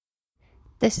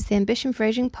This is the Ambition for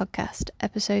Ageing podcast,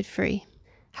 episode 3.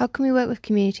 How can we work with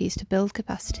communities to build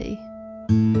capacity?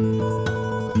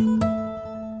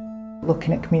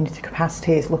 Looking at community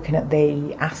capacity is looking at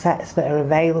the assets that are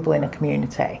available in a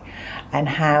community and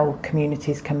how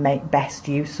communities can make best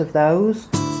use of those.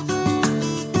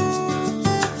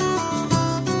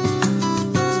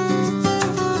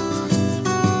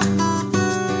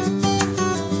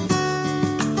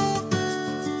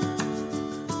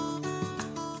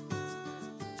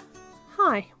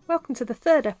 Hi, welcome to the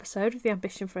third episode of the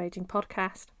Ambition for Ageing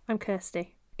podcast. I'm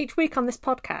Kirsty. Each week on this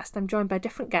podcast, I'm joined by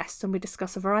different guests and we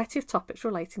discuss a variety of topics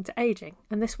relating to ageing,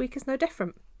 and this week is no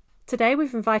different. Today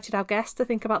we've invited our guests to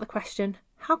think about the question,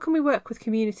 how can we work with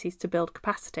communities to build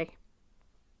capacity?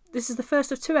 This is the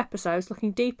first of 2 episodes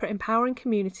looking deeper at empowering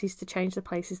communities to change the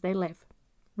places they live.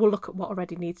 We'll look at what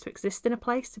already needs to exist in a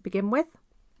place to begin with,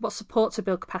 what support to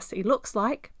build capacity looks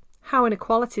like, how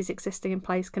inequalities existing in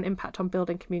place can impact on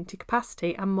building community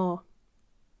capacity, and more.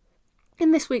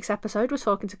 In this week's episode, we're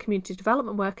talking to community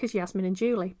development workers Yasmin and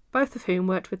Julie, both of whom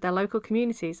worked with their local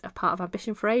communities as part of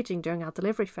Ambition for Ageing during our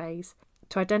delivery phase,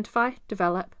 to identify,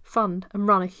 develop, fund and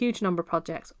run a huge number of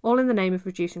projects, all in the name of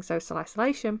reducing social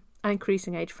isolation and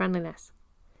increasing age friendliness.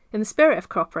 In the spirit of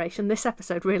cooperation, this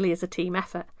episode really is a team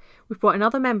effort. We've brought in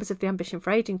other members of the Ambition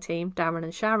for Ageing team, Darren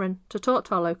and Sharon, to talk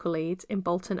to our local leads in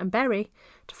Bolton and Bury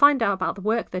to find out about the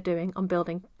work they're doing on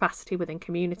building capacity within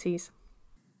communities.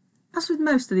 As with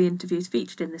most of the interviews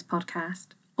featured in this podcast,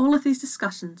 all of these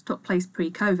discussions took place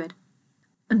pre-COVID,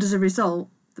 and as a result,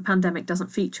 the pandemic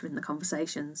doesn't feature in the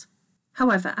conversations.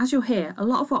 However, as you'll hear, a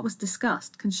lot of what was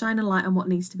discussed can shine a light on what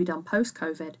needs to be done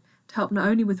post-COVID to help not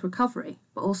only with recovery,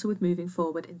 but also with moving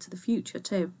forward into the future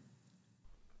too.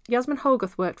 Yasmin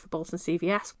Holgarth worked for Bolton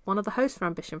CVS, one of the hosts for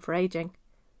Ambition for Ageing.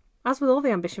 As with all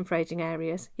the Ambition for Ageing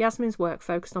areas, Yasmin's work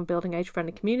focused on building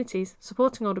age-friendly communities,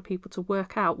 supporting older people to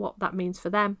work out what that means for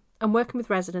them, and working with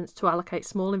residents to allocate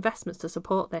small investments to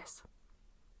support this.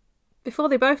 Before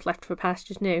they both left for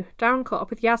pastures new, Darren caught up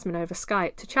with Yasmin over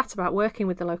Skype to chat about working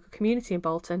with the local community in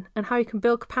Bolton and how you can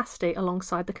build capacity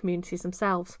alongside the communities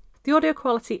themselves. The audio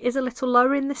quality is a little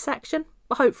lower in this section,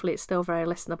 but hopefully it's still very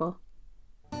listenable.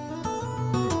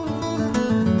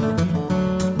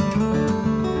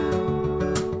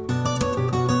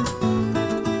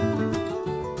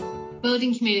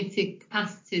 Building community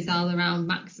capacity is all around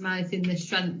maximising the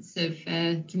strengths of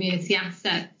community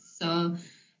assets. So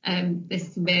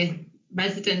this can be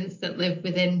residents that live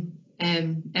within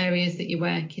areas that you're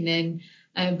working in,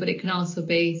 but it can also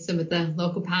be some of the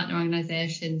local partner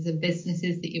organisations and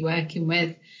businesses that you're working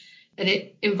with. And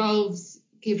it involves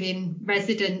giving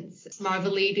residents more of a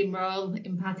leading role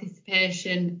in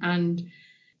participation and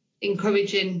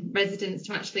encouraging residents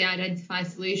to actually identify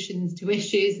solutions to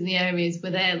issues in the areas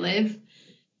where they live.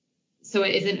 So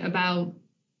it isn't about,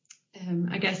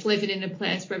 living in a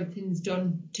place where everything's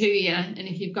done to you. And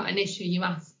if you've got an issue, you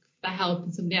ask for help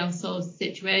and somebody else solves the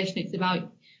situation. It's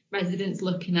about residents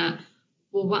looking at,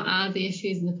 well, what are the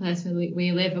issues in the place where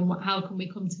we live and how can we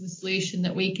come to a solution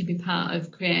that we can be part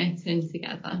of creating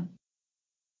together?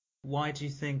 Why do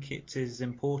you think it is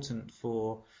important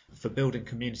for building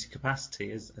community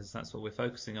capacity, as that's what we're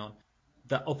focusing on,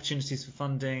 that opportunities for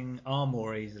funding are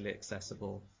more easily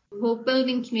accessible? Well,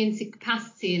 building community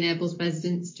capacity enables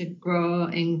residents to grow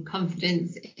in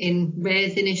confidence in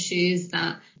raising issues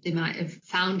that they might have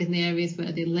found in the areas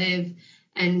where they live.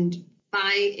 And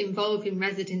by involving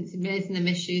residents in raising them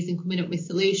issues and coming up with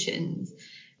solutions,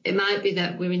 it might be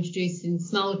that we're introducing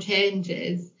small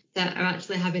changes that are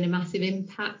actually having a massive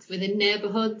impact within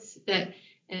neighbourhoods that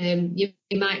you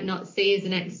might not see as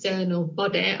an external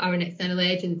body or an external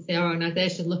agency or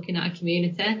organisation looking at a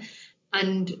community.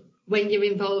 And when you're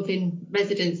involving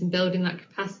residents and building that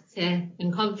capacity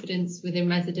and confidence within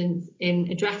residents in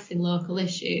addressing local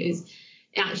issues,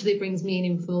 it actually brings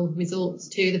meaningful results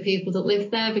to the people that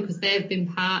live there because they've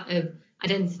been part of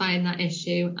identifying that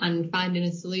issue and finding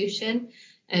a solution.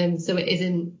 So it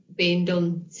isn't being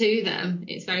done to them.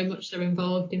 It's very much they're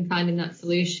involved in finding that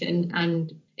solution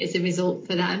and it's a result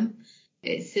for them.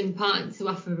 It's important to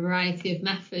offer a variety of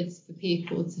methods for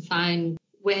people to find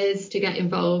ways to get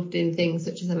involved in things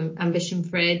such as Ambition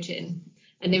for Ageing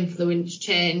and influence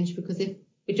change, because if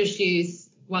we just use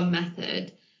one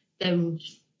method, then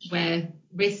we're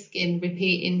risking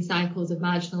repeating cycles of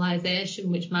marginalisation,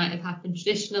 which might have happened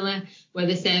traditionally, where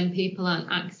the same people aren't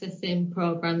accessing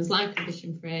programmes like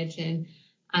Ambition for Ageing,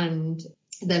 and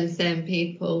them same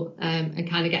people are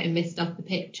kind of getting missed off the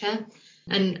picture.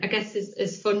 And I guess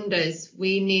as funders,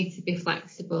 we need to be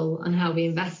flexible on how we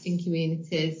invest in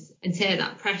communities and take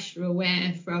that pressure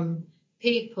away from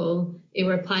people who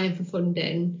are applying for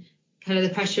funding kind of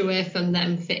the pressure away from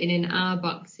them fitting in our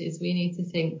boxes. We need to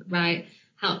think, right,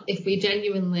 how, if we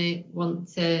genuinely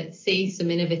want to see some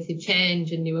innovative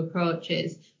change and new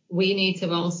approaches, we need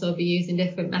to also be using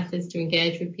different methods to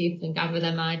engage with people and gather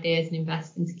them ideas and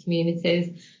invest into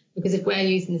communities. Because if we're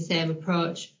using the same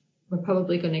approach, we're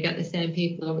probably going to get the same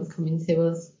people always coming to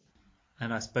us.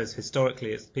 And I suppose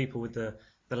historically it's people with the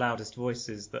loudest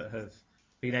voices that have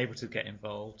been able to get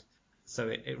involved. So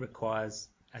it requires,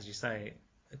 as you say,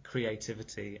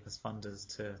 creativity as funders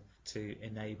to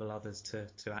enable others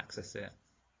to access it.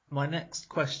 My next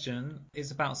question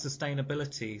is about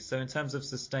sustainability. So in terms of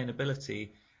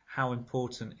sustainability, how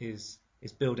important is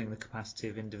building the capacity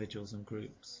of individuals and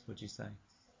groups, would you say?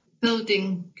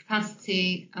 Building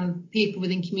capacity of people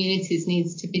within communities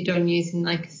needs to be done using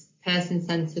like a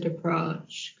person-centred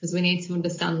approach, because we need to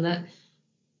understand that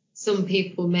some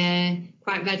people may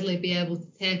quite readily be able to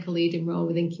take a leading role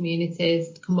within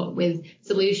communities, to come up with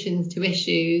solutions to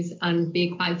issues and be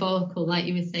quite vocal, like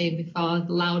you were saying before.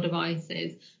 The louder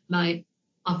voices might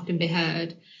often be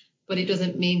heard, but it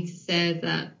doesn't mean to say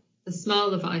that the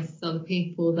smaller voices or the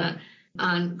people that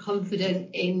aren't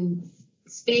confident in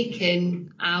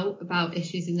speaking out about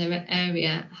issues in their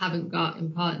area haven't got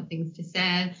important things to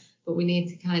say. But we need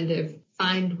to kind of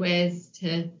find ways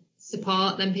to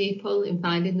support them people in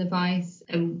finding the voice.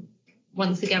 And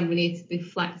once again, we need to be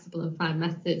flexible and find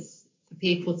methods for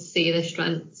people to see their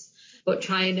strengths, but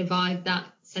try and avoid that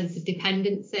sense of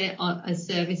dependency as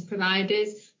service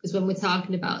providers. Because when we're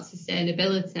talking about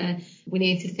sustainability, we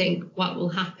need to think what will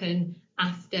happen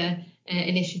after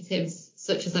initiatives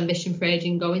such as Ambition for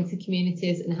Ageing go into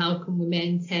communities, and how can we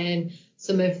maintain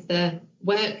some of the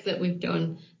work that we've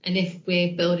done. And if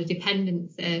we build a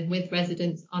dependency with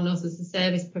residents on us as a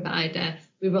service provider,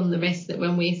 we run the risk that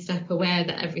when we step away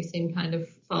that everything kind of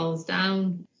falls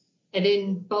down. And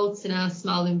in Bolton, our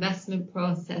small investment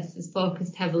process is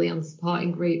focused heavily on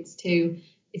supporting groups to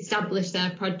establish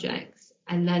their projects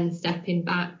and then stepping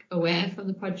back away from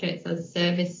the projects as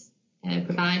service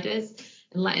providers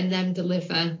and letting them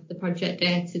deliver the project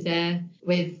day to day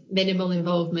with minimal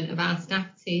involvement of our staff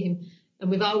team. And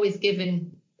we've always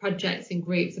given projects and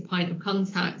groups a point of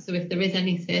contact. So if there is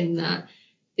anything that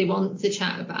they want to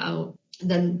chat about,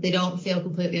 then they don't feel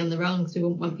completely on their own, because we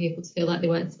wouldn't want people to feel like they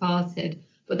weren't supported.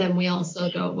 But then we also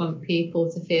don't want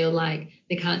people to feel like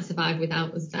they can't survive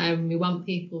without us there. And we want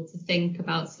people to think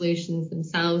about solutions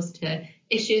themselves to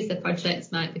issues their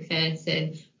projects might be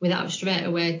facing without straight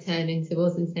away turning to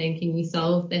us and saying, can you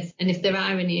solve this? And if there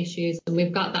are any issues, and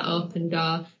we've got that open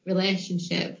door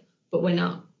relationship, but we're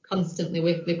not constantly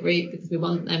with the group, because we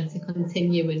want them to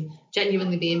continue and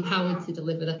genuinely be empowered to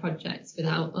deliver their projects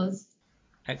without us.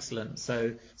 Excellent.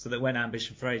 So that when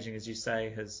Ambition for Ageing, as you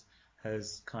say,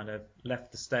 has kind of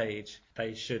left the stage,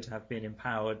 they should have been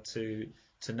empowered to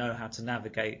know how to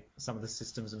navigate some of the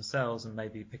systems themselves and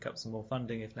maybe pick up some more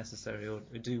funding if necessary, or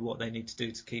do what they need to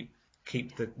do to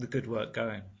keep the good work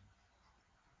going.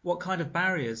 What kind of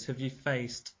barriers have you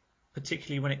faced,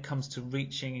 particularly when it comes to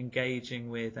reaching, engaging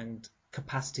with and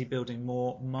capacity building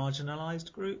more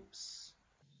marginalised groups?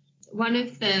 One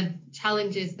of the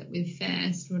challenges that we've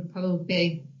faced would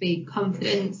probably be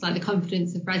confidence, like the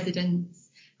confidence of residents.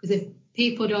 Because if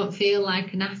people don't feel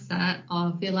like an asset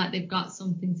or feel like they've got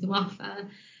something to offer,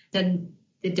 then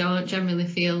they don't generally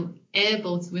feel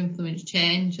able to influence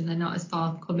change, and they're not as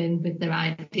forthcoming with their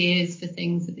ideas for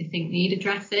things that they think need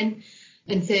addressing.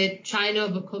 And to try and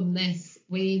overcome this,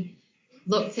 we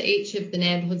looked at each of the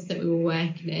neighbourhoods that we were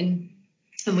working in,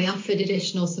 and we offered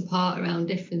additional support around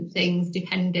different things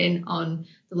depending on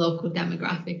the local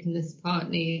demographic and the support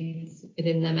needs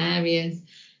within them areas.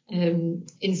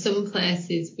 In some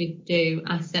places we'd do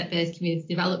asset-based community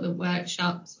development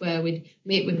workshops where we'd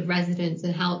meet with residents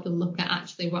and help them look at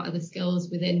actually what are the skills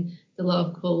within the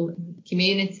local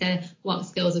community, what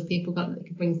skills have people got that they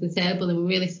can bring to the table, and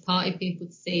we really supported people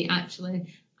to see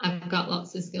actually I've got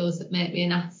lots of skills that make me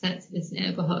an asset to this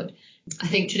neighbourhood. I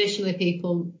think traditionally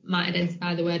people might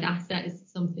identify the word asset as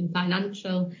something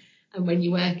financial, and when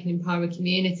you're working in poorer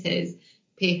communities,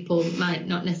 people might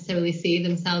not necessarily see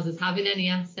themselves as having any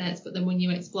assets, but then when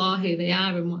you explore who they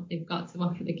are and what they've got to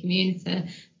offer the community,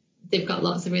 they've got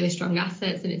lots of really strong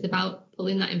assets, and it's about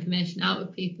pulling that information out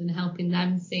of people and helping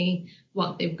them see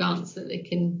what they've got so that they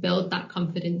can build that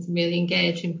confidence and really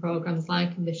engage in programmes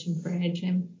like Ambition for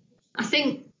Ageing. I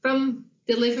think from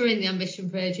delivering the Ambition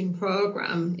for Ageing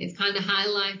programme, it's kind of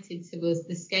highlighted to us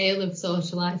the scale of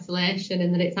social isolation,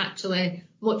 and that it's actually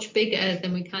much bigger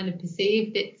than we kind of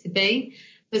perceived it to be.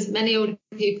 There's many older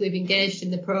people who've engaged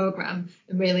in the programme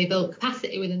and really built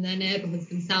capacity within their neighbourhoods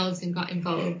themselves and got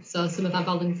involved. So some of our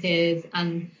volunteers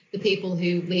and the people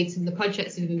who lead some of the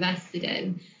projects we've invested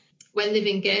in, when they've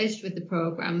engaged with the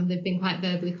programme, they've been quite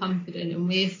verbally confident, and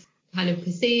we've kind of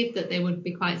perceived that they would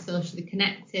be quite socially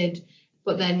connected.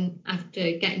 But then after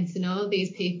getting to know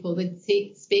these people, they'd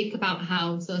speak about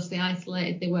how socially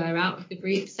isolated they were out of the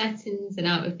group settings and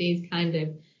out of these kind of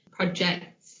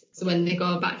projects. So when they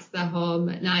go back to their home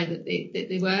at night, that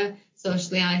they were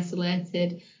socially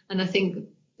isolated. And I think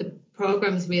the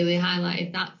programme's really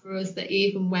highlighted that for us, that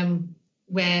even when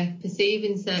we're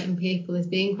perceiving certain people as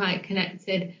being quite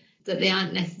connected, that they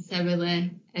aren't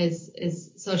necessarily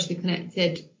as socially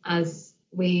connected as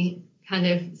we kind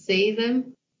of see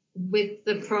them. With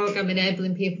the programme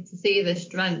enabling people to see their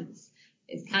strengths,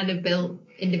 it's kind of built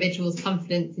individuals'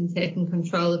 confidence in taking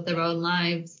control of their own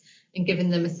lives and giving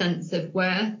them a sense of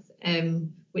worth,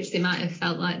 which they might have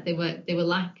felt like they were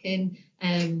lacking.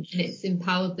 And it's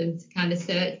empowered them to kind of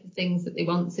search for things that they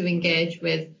want to engage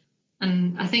with.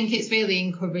 And I think it's really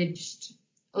encouraged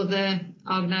other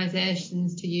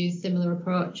organisations to use similar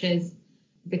approaches,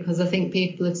 because I think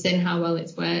people have seen how well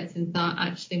it's worked and thought,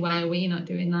 actually, why are we not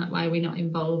doing that? Why are we not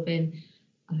involving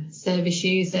service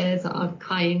users or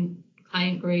client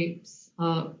groups,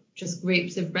 or just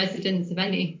groups of residents of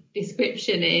any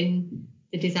description in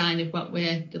the design of what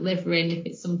we're delivering, if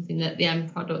it's something that the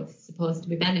end product is supposed to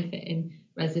be benefiting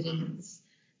residents.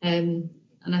 And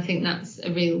I think that's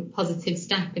a real positive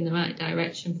step in the right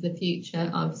direction for the future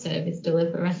of service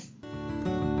delivery.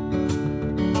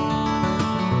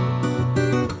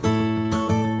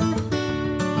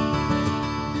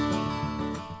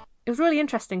 It was really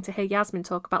interesting to hear Yasmin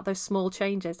talk about those small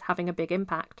changes having a big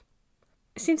impact.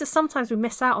 It seems that sometimes we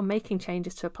miss out on making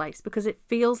changes to a place because it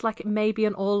feels like it may be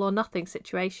an all or nothing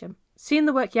situation. Seeing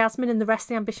the work Yasmin and the rest of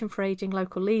the Ambition for Ageing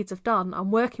local leads have done on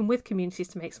working with communities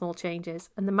to make small changes,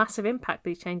 and the massive impact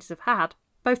these changes have had,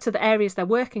 both to the areas they're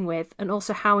working with and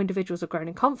also how individuals have grown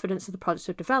in confidence as the projects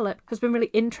have developed, has been really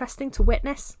interesting to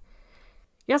witness.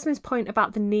 Yasmin's point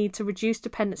about the need to reduce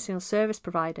dependency on service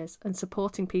providers and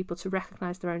supporting people to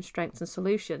recognise their own strengths and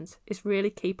solutions is a really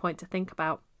key point to think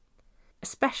about,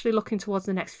 especially looking towards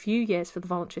the next few years for the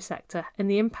voluntary sector and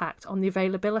the impact on the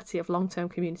availability of long-term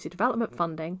community development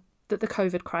funding that the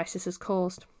COVID crisis has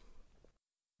caused.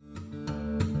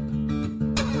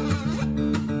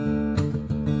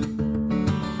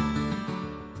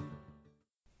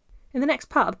 In the next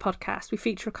part of the podcast, we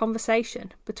feature a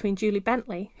conversation between Julie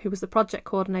Bentley, who was the project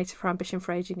coordinator for Ambition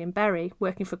for Ageing in Bury,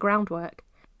 working for Groundwork,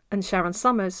 and Sharon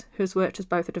Summers, who has worked as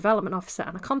both a development officer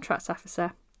and a contracts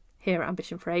officer here at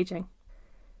Ambition for Ageing.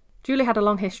 Julie had a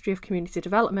long history of community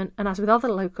development, and as with other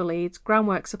local leads,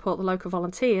 Groundwork support the local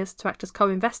volunteers to act as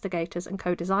co-investigators and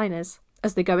co-designers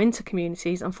as they go into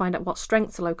communities and find out what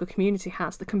strengths the local community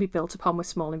has that can be built upon with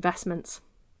small investments.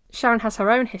 Sharon has her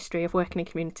own history of working in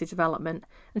community development,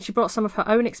 and she brought some of her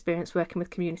own experience working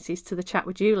with communities to the chat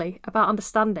with Julie about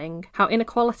understanding how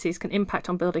inequalities can impact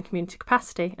on building community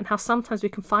capacity and how sometimes we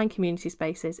can find community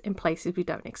spaces in places we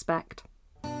don't expect.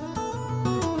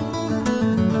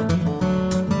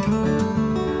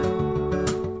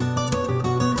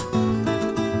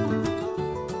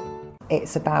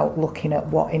 It's about looking at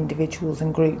what individuals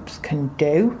and groups can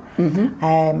do.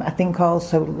 I think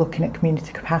also looking at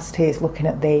community capacity is looking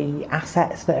at the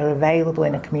assets that are available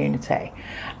in a community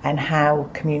and how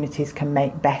communities can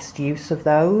make best use of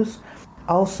those.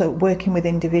 Also working with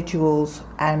individuals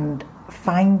and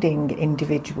finding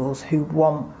individuals who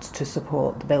want to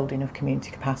support the building of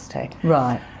community capacity.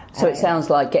 Right. So it sounds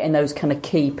like getting those kind of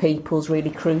key people is really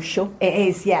crucial. It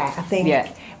is, yeah. I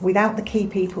think without the key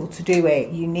people to do it,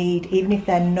 you need, even if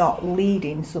they're not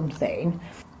leading something,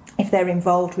 if they're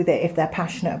involved with it, if they're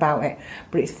passionate about it,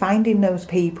 but it's finding those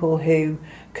people who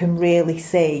can really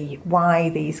see why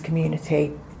these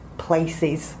community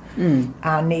places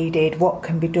are needed, what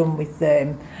can be done with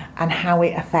them, and how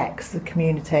it affects the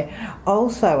community.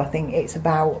 Also, I think it's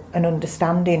about an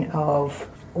understanding of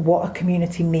what a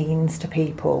community means to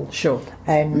people. Sure.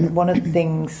 And one of the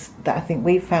things that I think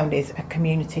we've found is a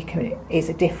community is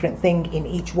a different thing in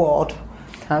each ward,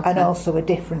 and also a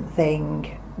different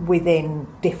thing within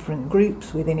different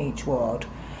groups within each ward.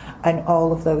 And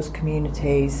all of those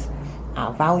communities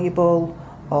are valuable,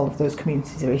 all of those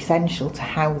communities are essential to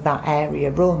how that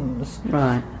area runs.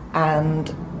 Right.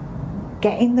 And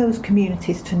getting those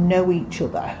communities to know each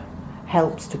other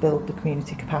helps to build the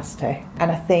community capacity.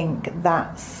 And I think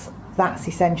that's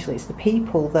essential. It's the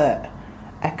people that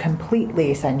are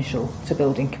completely essential to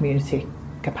building community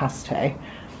capacity,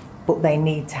 but they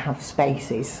need to have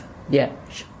spaces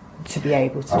to be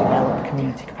able to develop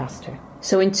community capacity.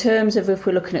 So in terms of, if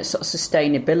we're looking at sort of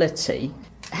sustainability,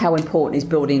 how important is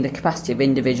building the capacity of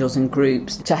individuals and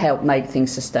groups to help make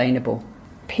things sustainable?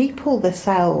 people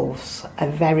themselves are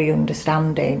very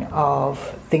understanding of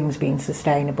things being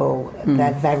sustainable.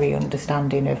 They're very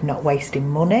understanding of not wasting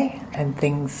money and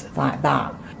things like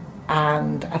that.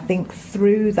 And I think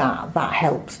through that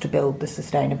helps to build the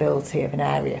sustainability of an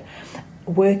area.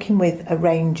 Working with a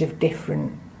range of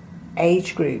different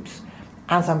age groups,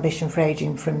 as Ambition for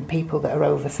Ageing, from people that are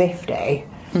over 50,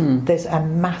 there's a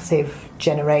massive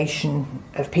generation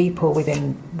of people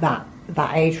within that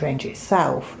age range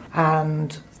itself.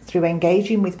 And through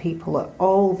engaging with people at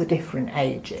all the different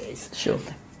ages, Sure.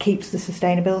 keeps the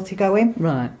sustainability going.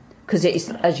 Right. Because it's,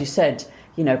 as you said,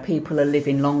 you know, people are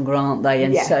living longer, aren't they?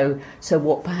 And Yeah. so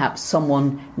what perhaps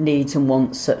someone needs and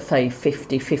wants at, say,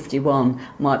 50, 51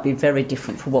 might be very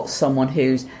different from what someone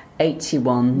who's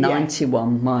 81, Yeah.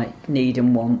 91 might need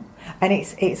and want. And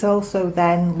it's also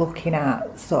then looking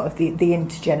at sort of the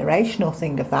intergenerational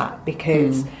thing of that,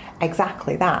 because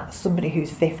exactly that, somebody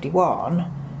who's 51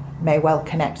 may well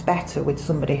connect better with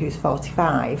somebody who's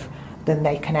 45 than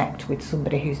they connect with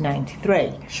somebody who's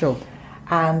 93. Sure.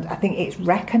 And I think it's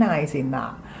recognising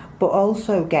that, but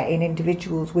also getting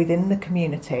individuals within the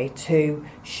community to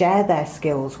share their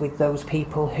skills with those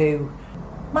people who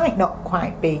might not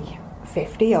quite be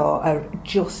 50 or are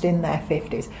just in their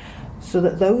 50s, so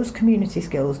that those community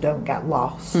skills don't get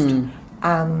lost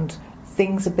and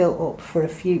things are built up for a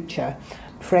future.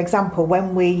 For example,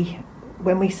 when we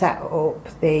set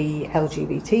up the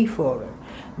LGBT forum,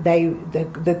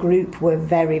 the group were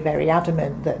very, very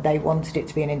adamant that they wanted it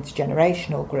to be an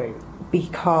intergenerational group,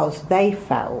 because they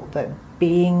felt that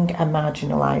being a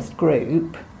marginalised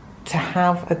group, to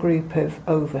have a group of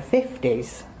over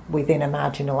 50s within a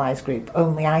marginalised group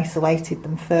only isolated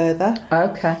them further.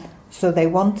 Okay. So they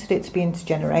wanted it to be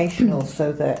intergenerational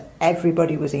so that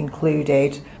everybody was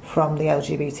included from the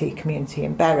LGBT community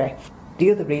in Bury.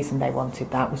 The other reason they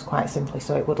wanted that was quite simply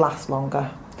so it would last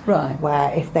longer. Right.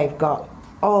 Where if they've got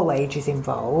all ages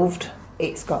involved,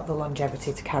 it's got the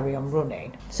longevity to carry on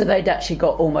running. So they'd actually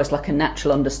got almost like a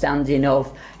natural understanding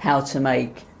of how to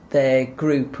make their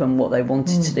group and what they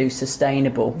wanted to do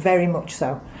sustainable. Very much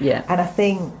so. Yeah. And I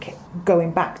think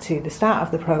going back to the start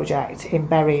of the project, in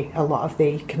Bury a lot of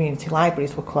the community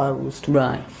libraries were closed.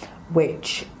 Right.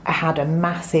 Which had a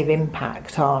massive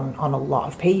impact on a lot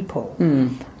of people.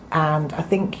 And I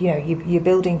think, you know, you're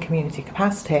building community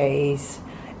capacity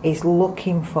is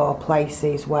looking for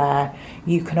places where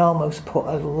you can almost put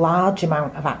a large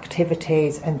amount of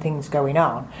activities and things going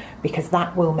on, because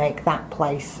that will make that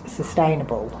place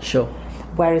sustainable. Sure.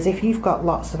 Whereas if you've got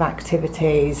lots of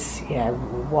activities, you know,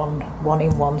 one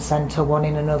in one centre, one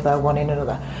in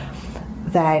another,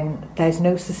 then there's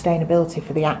no sustainability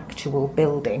for the actual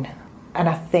building. And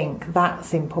I think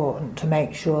that's important, to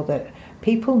make sure that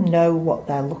people know what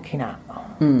they're looking at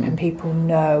and people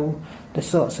know the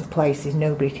sorts of places.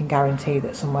 Nobody can guarantee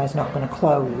that somewhere's not going to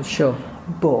close. Sure.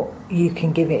 But you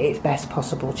can give it its best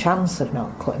possible chance of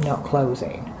not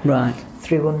closing. Right.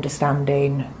 Through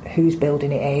understanding whose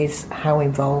building it is, how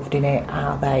involved in it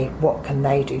are they, what can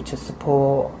they do to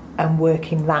support, and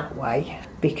working that way.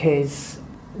 Because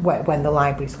when the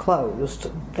libraries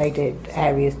closed,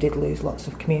 areas did lose lots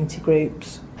of community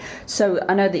groups. So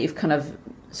I know that you've kind of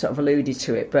sort of alluded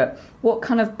to it, but what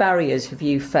kind of barriers have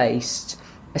you faced,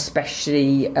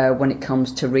 especially when it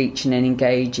comes to reaching and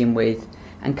engaging with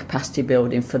and capacity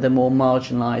building for the more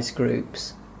marginalised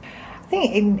groups? I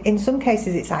think in some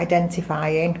cases it's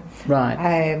identifying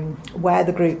where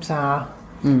the groups are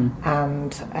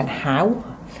and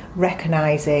how,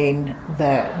 recognising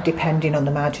that depending on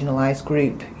the marginalised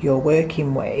group you're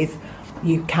working with,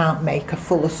 you can't make a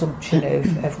full assumption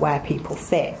of where people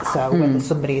fit, so whether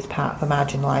somebody is part of a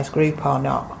marginalised group or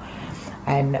not.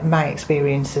 And my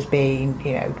experience has been,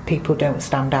 you know, people don't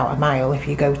stand out a mile. If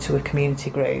you go to a community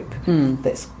group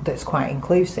that's quite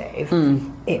inclusive,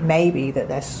 it may be that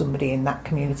there's somebody in that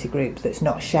community group that's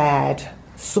not shared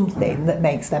something that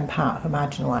makes them part of a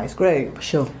marginalised group.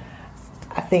 Sure.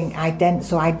 I think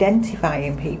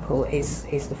identifying people is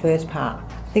the first part.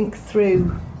 I think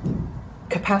through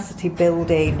capacity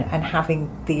building and having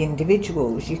the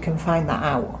individuals, you can find that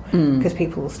out, because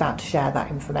people will start to share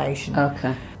that information.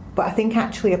 Okay. But I think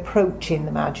actually approaching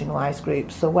the marginalised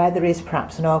groups, so where there is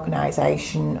perhaps an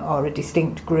organisation or a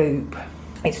distinct group,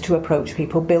 it's to approach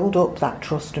people, build up that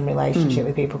trust and relationship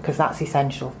with people, because that's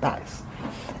essential.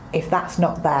 If that's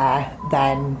not there,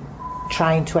 then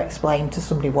trying to explain to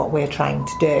somebody what we're trying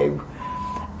to do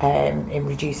in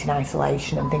reducing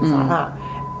isolation and things like that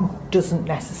doesn't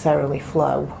necessarily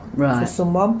flow for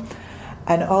someone.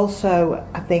 And also,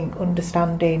 I think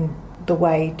understanding the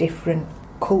way different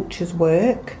cultures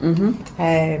work.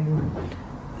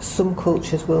 Some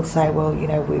cultures will say, well, you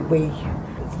know, we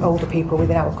older people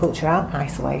within our culture aren't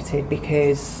isolated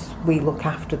because we look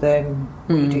after them,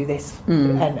 we do this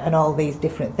and all these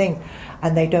different things,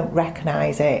 and they don't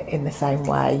recognise it in the same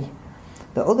way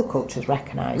that other cultures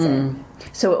recognise it.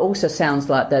 So it also sounds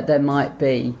like that there might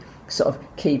be sort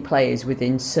of key players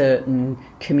within certain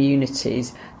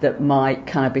communities that might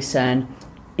kind of be saying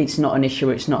it's not an issue,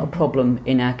 it's not a problem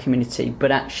in our community,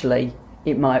 but actually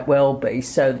it might well be.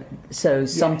 So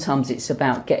sometimes it's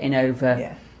about getting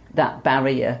over that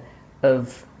barrier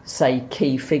of, say,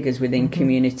 key figures within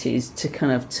communities to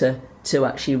kind of to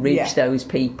actually reach those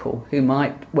people who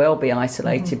might well be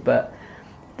isolated, but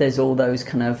there's all those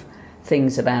kind of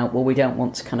things about, well, we don't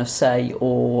want to kind of say,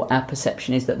 or our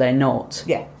perception is that they're not.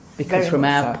 Yeah. Because from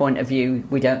our point of view,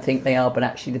 we don't think they are, but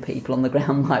actually the people on the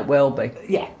ground might well be.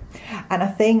 Yeah. And I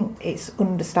think it's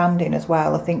understanding as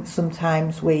well. I think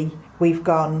sometimes we've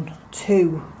gone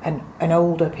to an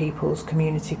older people's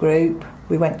community group.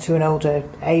 We went to an older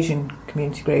Asian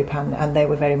community group and they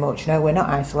were very much, no, we're not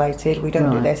isolated, we don't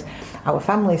do this. Our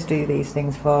families do these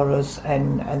things for us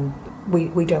and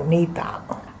we don't need that.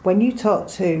 When you talk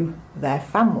to their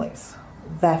families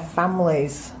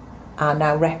are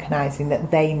now recognising that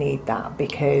they need that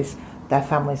because their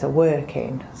families are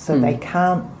working, so they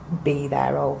can't be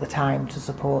there all the time to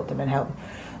support them and help them.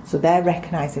 So they're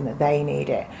recognising that they need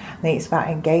it. And it's about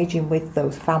engaging with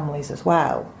those families as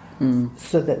well,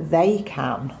 so that they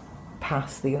can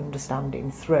pass the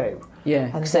understanding through. Yeah,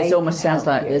 because it almost sounds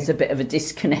like there's a bit of a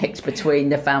disconnect between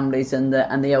the families and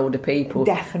the older people.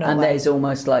 Definitely. And there's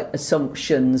almost like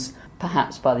assumptions,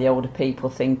 perhaps by the older people,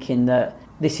 thinking that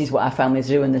this is what our families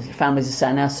do, and the families are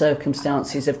saying our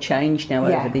circumstances have changed now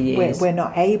over the years. We're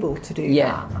not able to do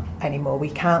that anymore. We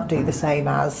can't do the same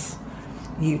as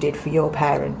you did for your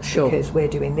parents because we're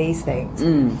doing these things.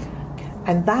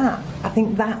 And that, I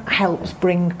think that helps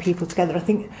bring people together. I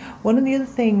think one of the other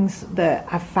things that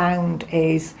I've found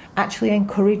is actually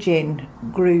encouraging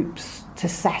groups to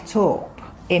set up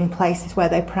in places where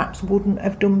they perhaps wouldn't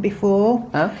have done before.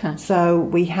 Okay. So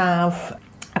we have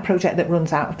a project that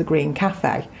runs out of the Green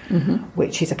Cafe,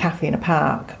 which is a cafe in a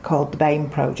park called the BAME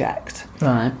Project.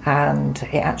 Right. And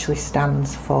it actually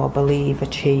stands for Believe,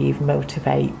 Achieve,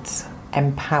 Motivate,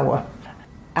 Empower.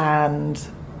 And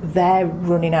they're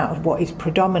running out of what is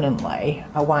predominantly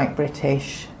a white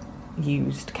British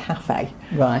used cafe.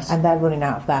 Right. And they're running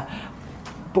out of that.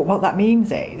 But what that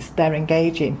means is they're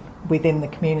engaging within the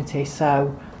community. So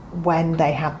when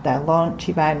they have their launch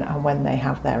event and when they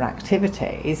have their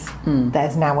activities,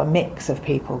 there's now a mix of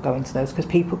people going to those because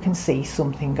people can see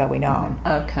something going on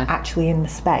actually in the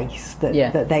space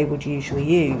that they would usually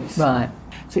use. Right.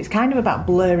 So it's kind of about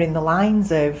blurring the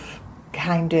lines of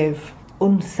kind of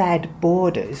unsaid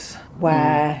borders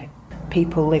where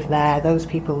people live there, those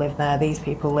people live there, these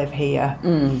people live here,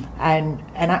 and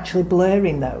actually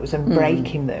blurring those and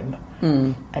breaking them.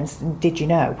 And did you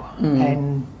know?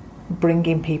 And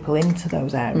bringing people into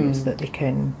those areas that they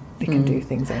can do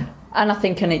things in. And I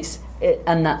think,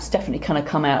 and that's definitely kind of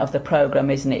come out of the programme,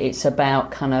 isn't it? It's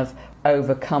about kind of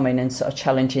overcoming and sort of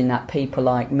challenging that people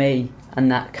like me,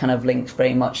 and that kind of links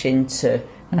very much into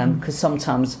because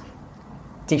sometimes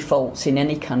defaults in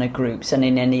any kind of groups and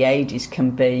in any ages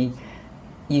can be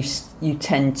you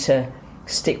tend to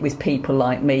stick with people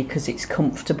like me because it's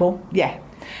comfortable. Yeah.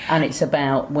 And it's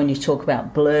about, when you talk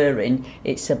about blurring,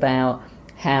 it's about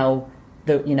how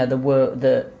the work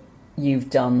that you've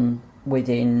done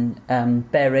within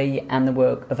Bury and the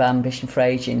work of Ambition for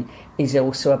Ageing is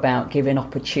also about giving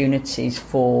opportunities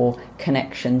for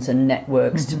connections and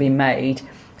networks to be made,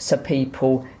 so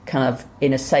people kind of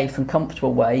in a safe and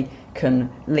comfortable way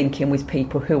can link in with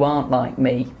people who aren't like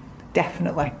me.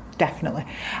 Definitely.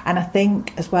 And I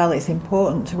think as well it's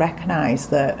important to recognise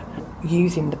that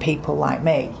using the people like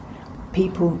me,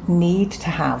 people need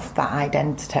to have that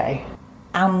identity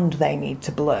and they need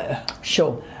to blur.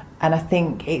 Sure. And I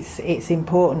think it's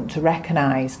important to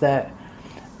recognise that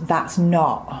that's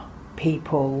not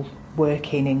people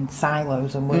working in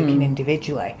silos and working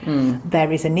individually.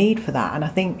 There is a need for that, and I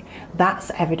think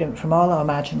that's evident from all our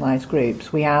marginalised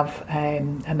groups. We have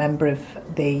a member of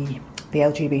the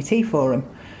LGBT Forum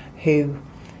who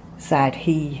said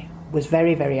he was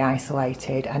very, very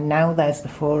isolated, and now there's the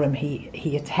forum.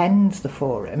 He attends the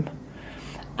forum,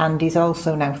 and he's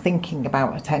also now thinking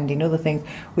about attending other things,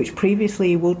 which previously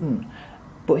he wouldn't.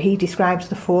 But he describes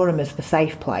the forum as the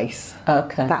safe place.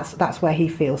 Okay. That's where he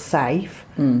feels safe.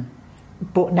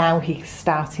 But now he's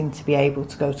starting to be able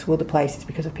to go to other places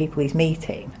because of people he's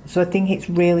meeting. So I think it's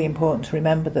really important to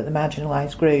remember that the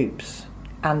marginalised groups,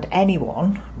 and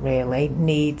anyone really,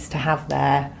 needs to have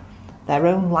their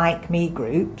own like me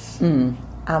groups and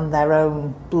their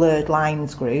own blurred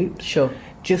lines groups. Sure.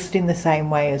 just in the same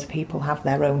way as people have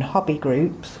their own hobby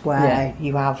groups where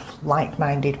you have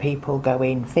like-minded people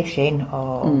going fishing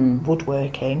or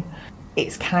woodworking,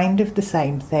 it's kind of the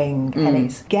same thing. And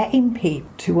it's getting people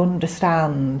to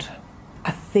understand.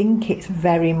 I think it's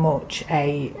very much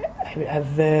a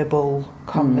verbal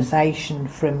conversation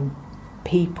from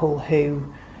people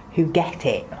who get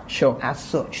it, as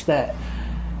such, that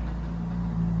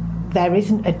there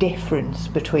isn't a difference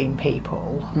between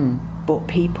people, but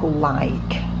people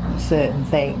like certain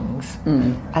things,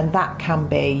 and that can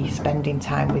be spending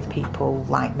time with people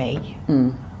like me,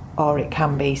 or it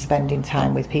can be spending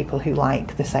time with people who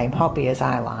like the same hobby as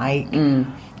I like,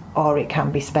 or it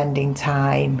can be spending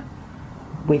time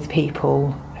with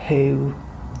people who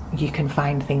you can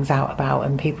find things out about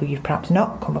and people you've perhaps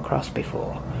not come across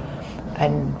before,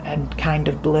 and kind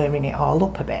of blurring it all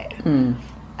up a bit.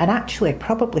 And actually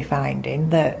probably finding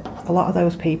that a lot of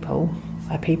those people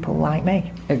are people like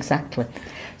me. Exactly.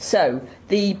 So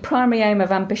the primary aim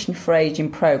of Ambition for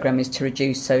Ageing programme is to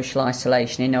reduce social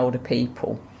isolation in older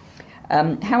people.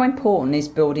 How important is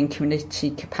building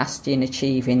community capacity in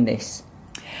achieving this?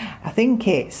 I think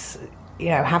it's,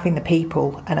 having the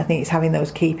people, and I think it's having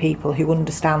those key people who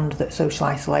understand that social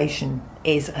isolation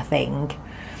is a thing.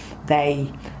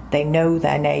 They know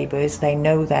their neighbours, they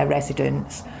know their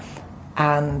residents,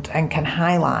 and can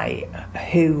highlight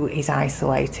who is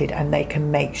isolated, and they can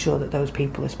make sure that those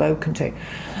people are spoken to.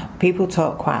 People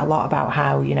talk quite a lot about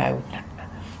how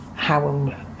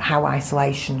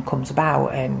isolation comes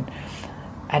about, and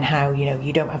how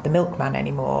you don't have the milkman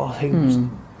anymore who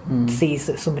sees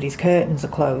that somebody's curtains are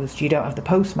closed. You don't have the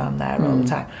postman there all the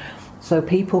time, so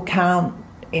people can't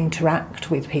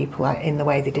interact with people in the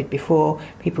way they did before.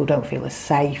 People don't feel as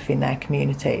safe in their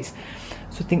communities.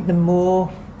 So I think the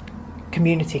more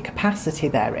community capacity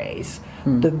there is,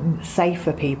 the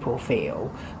safer people feel,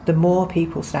 the more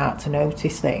people start to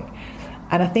notice things.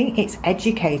 And I think it's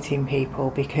educating people,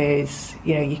 because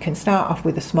you can start off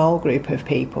with a small group of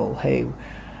people who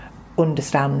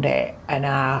understand it and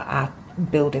are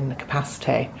building the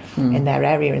capacity in their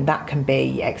area, and that can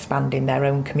be expanding their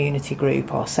own community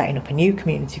group or setting up a new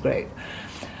community group.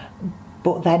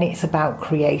 But then it's about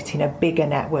creating a bigger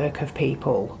network of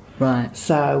people. Right.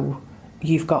 So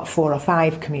you've got 4 or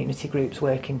 5 community groups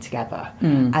working together,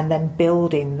 and then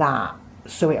building that,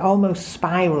 so it almost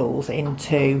spirals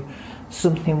into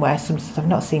something where I've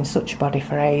not seen such a body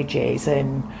for ages,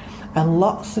 and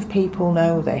lots of people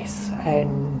know this,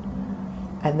 and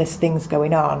there's things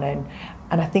going on,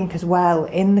 and I think as well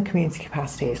in the community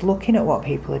capacity, it's looking at what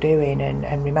people are doing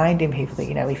and reminding people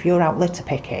that if you're out litter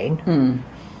picking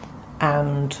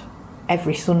and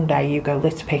every Sunday you go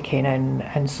litter picking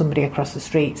and somebody across the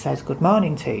street says good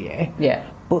morning to you,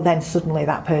 but then suddenly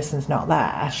that person's not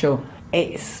there. Sure.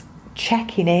 It's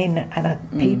checking in,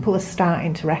 and people are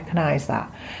starting to recognise that.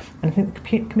 And I think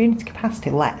the community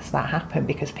capacity lets that happen,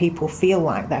 because people feel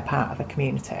like they're part of a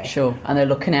community. Sure, and they're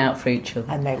looking out for each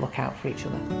other. And they look out for each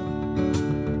other.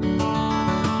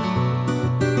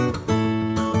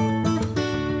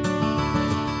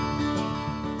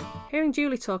 Hearing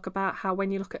Julie talk about how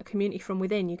when you look at a community from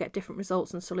within you get different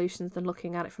results and solutions than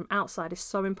looking at it from outside is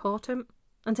so important.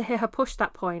 And to hear her push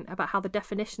that point about how the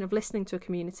definition of listening to a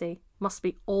community must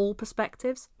be all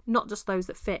perspectives, not just those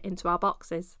that fit into our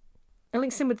boxes. It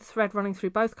links in with the thread running through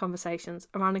both conversations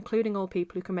around including all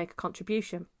people who can make a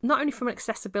contribution, not only from an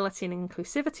accessibility and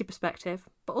inclusivity perspective,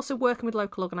 but also working with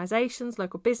local organisations,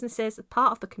 local businesses as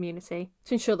part of the community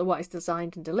to ensure that what is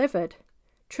designed and delivered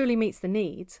truly meets the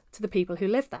needs to the people who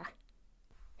live there.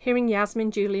 Hearing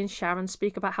Yasmin, Julie and Sharon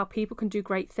speak about how people can do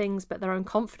great things but their own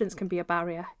confidence can be a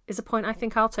barrier is a point I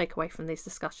think I'll take away from these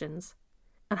discussions.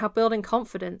 And how building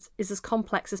confidence is as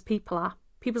complex as people are.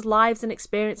 People's lives and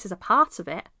experiences are part of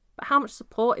it, but how much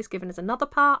support is given is another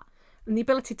part, and the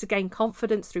ability to gain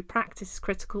confidence through practice is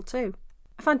critical too.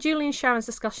 I found Julie and Sharon's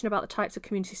discussion about the types of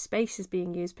community spaces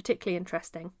being used particularly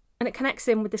interesting, and it connects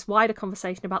in with this wider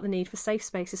conversation about the need for safe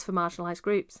spaces for marginalised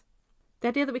groups. The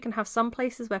idea that we can have some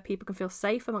places where people can feel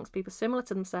safe amongst people similar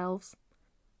to themselves,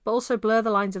 but also blur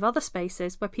the lines of other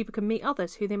spaces where people can meet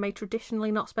others who they may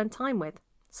traditionally not spend time with,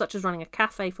 such as running a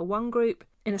cafe for one group,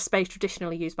 in a space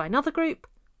traditionally used by another group,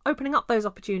 opening up those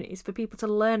opportunities for people to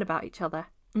learn about each other,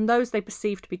 and those they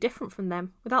perceive to be different from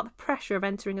them, without the pressure of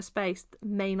entering a space that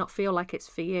may not feel like it's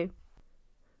for you.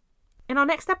 In our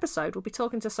next episode, we'll be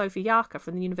talking to Sophie Yarker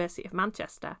from the University of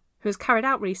Manchester, who has carried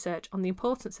out research on the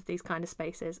importance of these kind of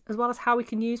spaces, as well as how we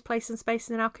can use places and spaces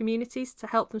in our communities to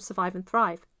help them survive and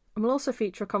thrive. And we'll also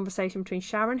feature a conversation between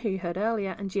Sharon, who you heard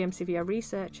earlier, and GMCVO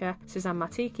researcher Suzanne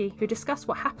Matiki, who discuss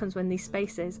what happens when these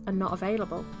spaces are not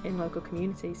available in local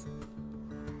communities.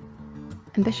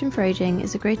 Ambition for Ageing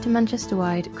is a Greater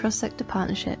Manchester-wide cross-sector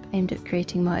partnership aimed at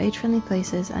creating more age-friendly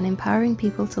places and empowering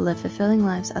people to live fulfilling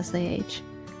lives as they age.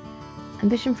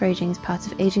 Ambition for Ageing is part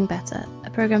of Ageing Better, a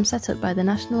programme set up by the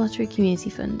National Lottery Community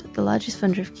Fund, the largest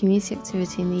funder of community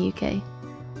activity in the UK.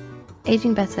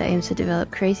 Ageing Better aims to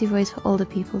develop creative ways for older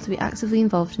people to be actively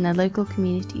involved in their local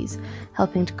communities,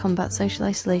 helping to combat social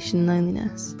isolation and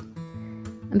loneliness.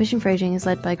 Ambition for Ageing is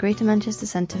led by Greater Manchester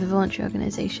Centre for Voluntary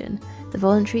Organisation, the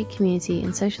voluntary, community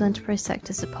and social enterprise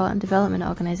sector support and development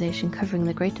organisation covering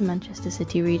the Greater Manchester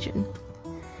City region.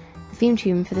 The theme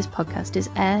tune for this podcast is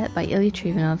Air by Ilya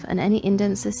Trivanov, and any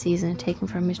indents this season are taken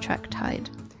from his track Tide.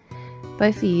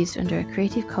 Both are used under a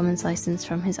Creative Commons licence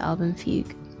from his album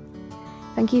Fugue.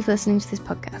 Thank you for listening to this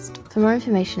podcast. For more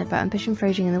information about Ambition for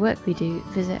Ageing and the work we do,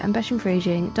 visit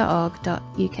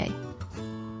ambitionforaging.org.uk.